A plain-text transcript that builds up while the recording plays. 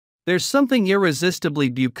There's something irresistibly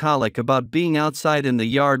bucolic about being outside in the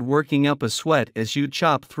yard working up a sweat as you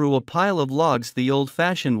chop through a pile of logs the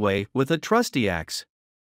old-fashioned way with a trusty axe.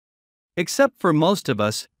 Except for most of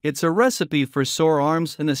us, it's a recipe for sore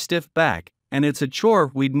arms and a stiff back, and it's a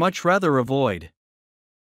chore we'd much rather avoid.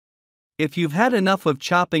 If you've had enough of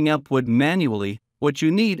chopping up wood manually, what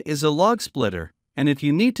you need is a log splitter, and if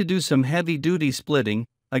you need to do some heavy-duty splitting,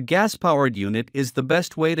 a gas-powered unit is the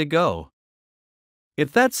best way to go.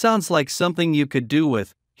 If that sounds like something you could do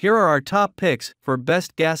with, here are our top picks for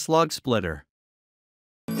best gas log splitter.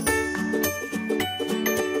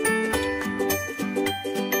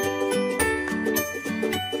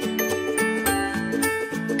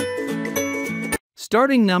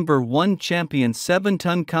 Starting number 1, Champion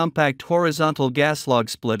 7-ton compact horizontal gas log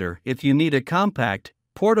splitter. If you need a compact,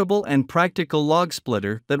 portable and practical log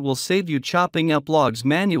splitter that will save you chopping up logs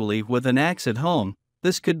manually with an axe at home,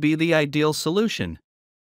 this could be the ideal solution.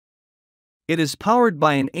 It is powered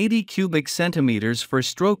by an 80 cubic centimeters per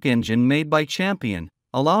stroke engine made by Champion,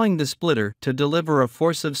 allowing the splitter to deliver a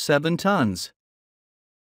force of 7 tons.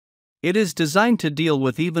 It is designed to deal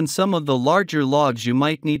with even some of the larger logs you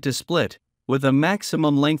might need to split, with a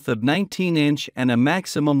maximum length of 19 inch and a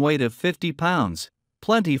maximum weight of 50 pounds,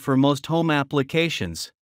 plenty for most home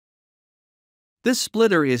applications. This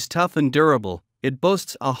splitter is tough and durable. It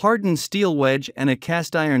boasts a hardened steel wedge and a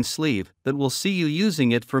cast iron sleeve that will see you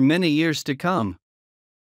using it for many years to come.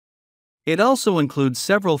 It also includes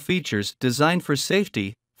several features designed for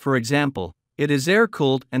safety. For example, it is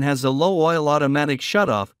air-cooled and has a low-oil automatic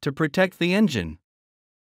shutoff to protect the engine.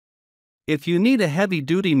 If you need a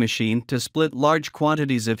heavy-duty machine to split large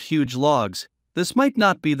quantities of huge logs, this might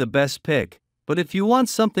not be the best pick, but if you want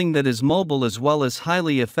something that is mobile as well as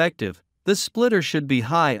highly effective, this splitter should be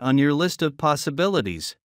high on your list of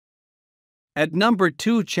possibilities. At number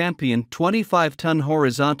 2, Champion 25-ton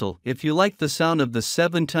horizontal. If you like the sound of the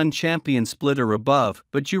 7-ton Champion splitter above,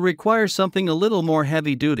 but you require something a little more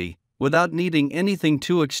heavy-duty, without needing anything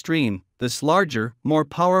too extreme, this larger, more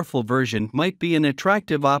powerful version might be an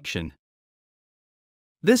attractive option.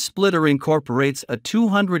 This splitter incorporates a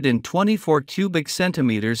 224 cubic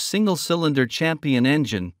centimeters single-cylinder Champion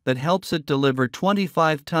engine that helps it deliver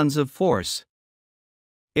 25 tons of force.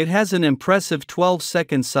 It has an impressive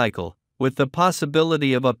 12-second cycle, with the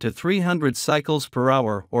possibility of up to 300 cycles per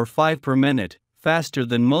hour or 5 per minute, faster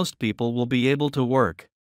than most people will be able to work.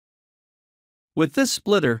 With this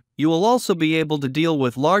splitter, you will also be able to deal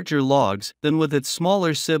with larger logs than with its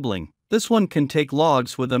smaller sibling. This one can take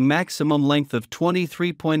logs with a maximum length of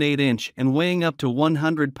 23.8 inch and weighing up to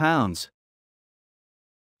 100 pounds.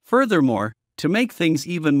 Furthermore, to make things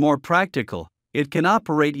even more practical, it can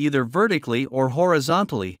operate either vertically or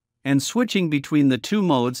horizontally, and switching between the two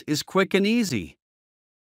modes is quick and easy.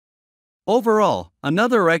 Overall,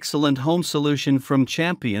 another excellent home solution from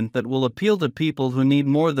Champion that will appeal to people who need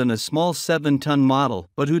more than a small 7-ton model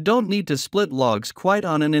but who don't need to split logs quite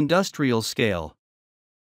on an industrial scale.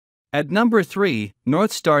 At number 3,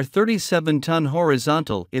 Northstar 37-ton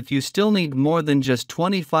horizontal. If you still need more than just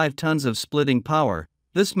 25 tons of splitting power,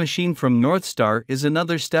 this machine from Northstar is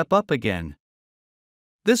another step up again.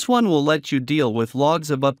 This one will let you deal with logs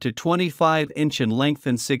of up to 25 inch in length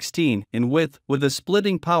and 16 in width with a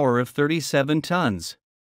splitting power of 37 tons.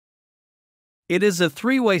 It is a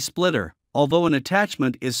 3-way splitter, although an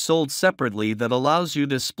attachment is sold separately that allows you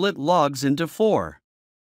to split logs into 4.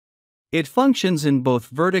 It functions in both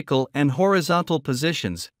vertical and horizontal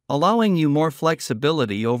positions, allowing you more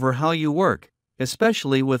flexibility over how you work,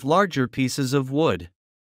 especially with larger pieces of wood.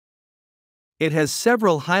 It has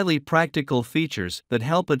several highly practical features that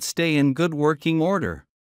help it stay in good working order.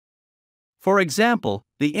 For example,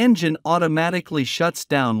 the engine automatically shuts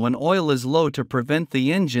down when oil is low to prevent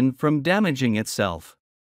the engine from damaging itself.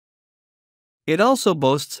 It also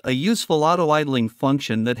boasts a useful auto-idling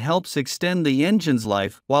function that helps extend the engine's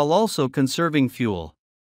life while also conserving fuel.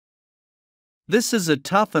 This is a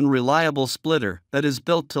tough and reliable splitter that is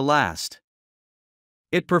built to last.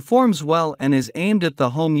 It performs well and is aimed at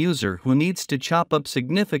the home user who needs to chop up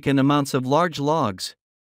significant amounts of large logs.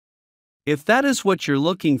 If that is what you're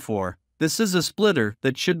looking for, this is a splitter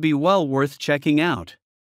that should be well worth checking out.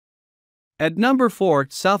 At number 4,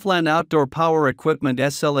 Southland Outdoor Power Equipment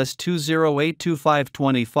SLS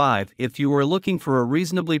 2082525. If you are looking for a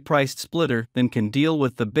reasonably priced splitter that can deal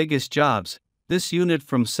with the biggest jobs, this unit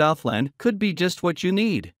from Southland could be just what you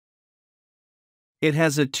need. It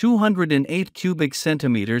has a 208 cubic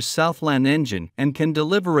centimeters Southland engine and can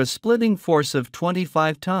deliver a splitting force of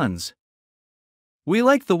 25 tons. We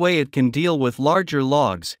like the way it can deal with larger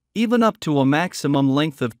logs, even up to a maximum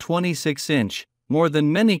length of 26 inch, more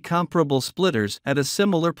than many comparable splitters at a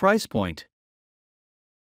similar price point.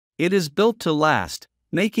 It is built to last,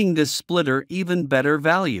 making this splitter even better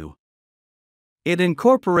value. It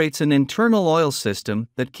incorporates an internal oil system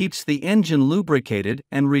that keeps the engine lubricated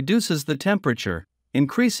and reduces the temperature,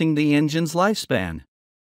 increasing the engine's lifespan.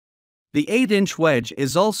 The 8-inch wedge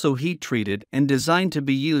is also heat-treated and designed to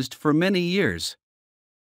be used for many years.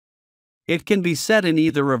 It can be set in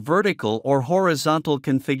either a vertical or horizontal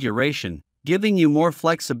configuration, giving you more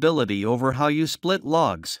flexibility over how you split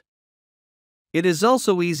logs. It is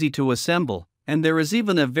also easy to assemble, and there is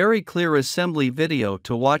even a very clear assembly video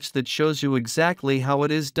to watch that shows you exactly how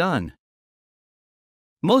it is done.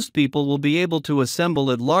 Most people will be able to assemble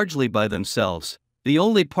it largely by themselves. The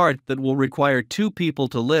only part that will require 2 people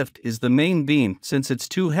to lift is the main beam, since it's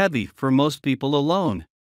too heavy for most people alone.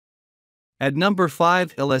 At number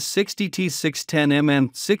 5, LS 60T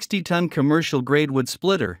 610mm 60-ton commercial grade wood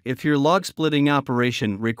splitter. If your log splitting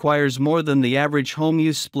operation requires more than the average home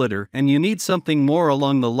use splitter and you need something more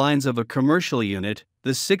along the lines of a commercial unit,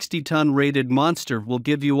 the 60-ton rated monster will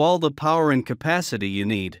give you all the power and capacity you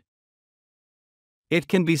need. It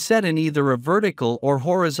can be set in either a vertical or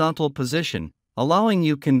horizontal position, allowing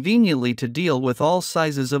you conveniently to deal with all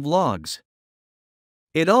sizes of logs.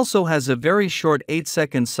 It also has a very short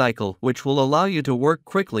 8-second cycle which will allow you to work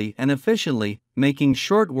quickly and efficiently, making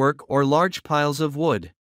short work or large piles of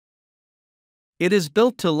wood. It is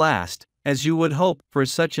built to last, as you would hope for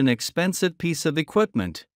such an expensive piece of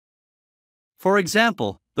equipment. For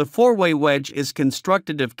example, the 4-way wedge is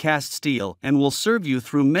constructed of cast steel and will serve you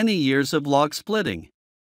through many years of log splitting.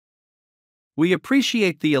 We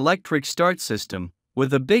appreciate the electric start system.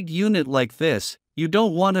 With a big unit like this, you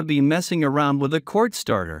don't want to be messing around with a cord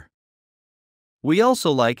starter. We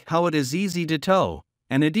also like how it is easy to tow,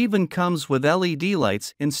 and it even comes with LED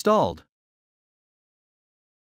lights installed.